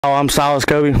Oh, I'm Silias,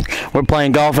 Scobie. We're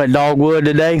playing golf at Dogwood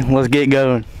today. Let's get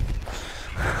going.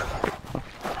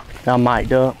 I'm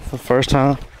mic'd up for the first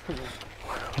time.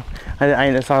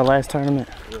 Ain't this our last tournament?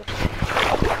 Yeah.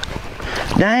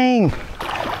 Dang!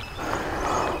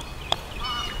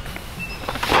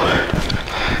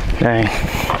 Dang.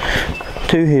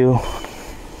 2 hill.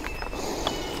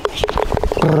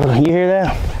 You hear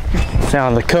that?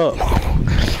 Sound of the cup.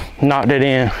 Knocked it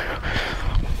in.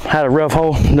 Had a rough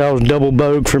hole. That was double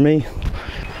bogey for me.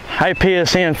 Hey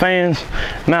PSN fans,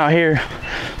 I'm out here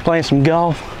playing some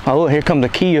golf. Oh look, here comes the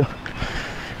Kia.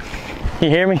 You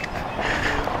hear me?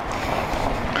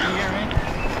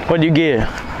 What'd you get?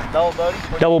 Double bogey.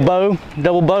 Double bow?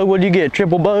 Double bow, what'd you get?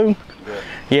 Triple bow?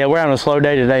 Yeah, we're having a slow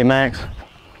day today, Max.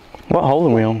 What hole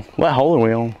are we on? What hole are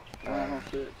we on?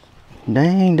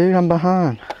 Dang, dude, I'm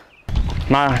behind.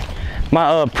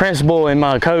 My principal and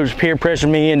my coach peer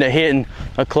pressured me into hitting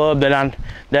a club that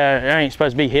ain't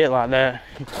supposed to be hit like that.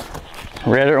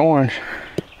 Red or orange?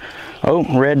 Oh,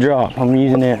 red drop. I'm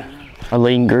using it. A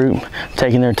leading group,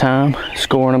 taking their time,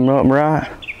 scoring them up right.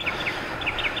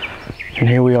 And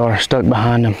here we are, stuck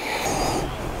behind them.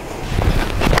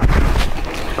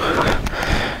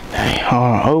 Dang,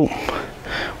 oh,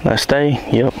 let's stay.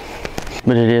 Yep.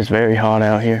 But it is very hot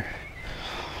out here.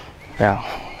 About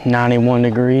 91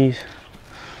 degrees.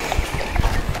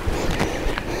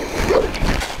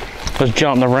 Let's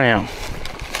jump the ramp.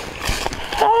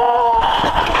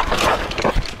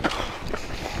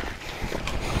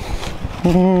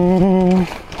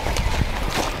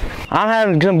 I'm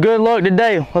having some good luck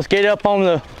today. Let's get up on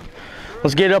the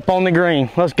green.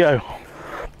 Let's go.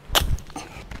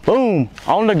 Boom,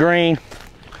 on the green.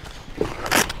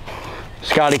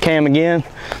 Scotty cam again.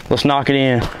 Let's knock it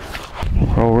in.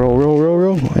 Roll, roll, roll, roll,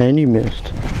 roll, and you missed.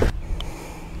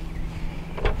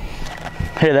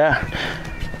 Hear that?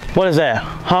 What is that?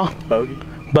 Huh? Bogey.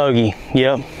 Bogey,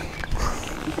 yep.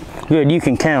 Good, you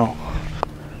can count.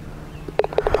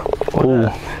 Ooh.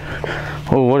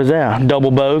 Oh, what is that?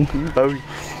 Double bogey? Bogey.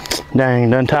 Dang,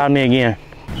 done tied me again.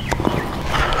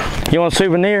 You want a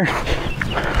souvenir?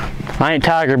 I ain't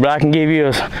Tiger, but I can give you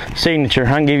a signature.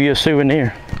 I can give you a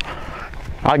souvenir.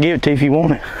 I'll give it to you if you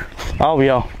want it. All of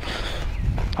y'all.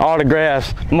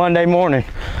 Autographs, Monday morning,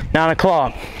 9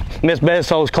 o'clock. Miss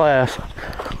Bedsoul's class.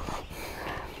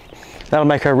 That'll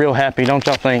make her real happy, don't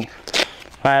y'all think?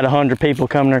 If I had 100 people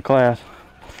come to her class.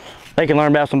 They can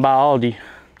learn about some biology.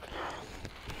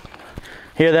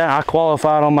 Hear that? I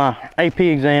qualified on my AP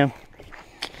exam.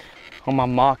 On my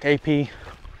mock AP. Here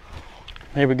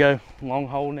we go, long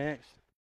hole next.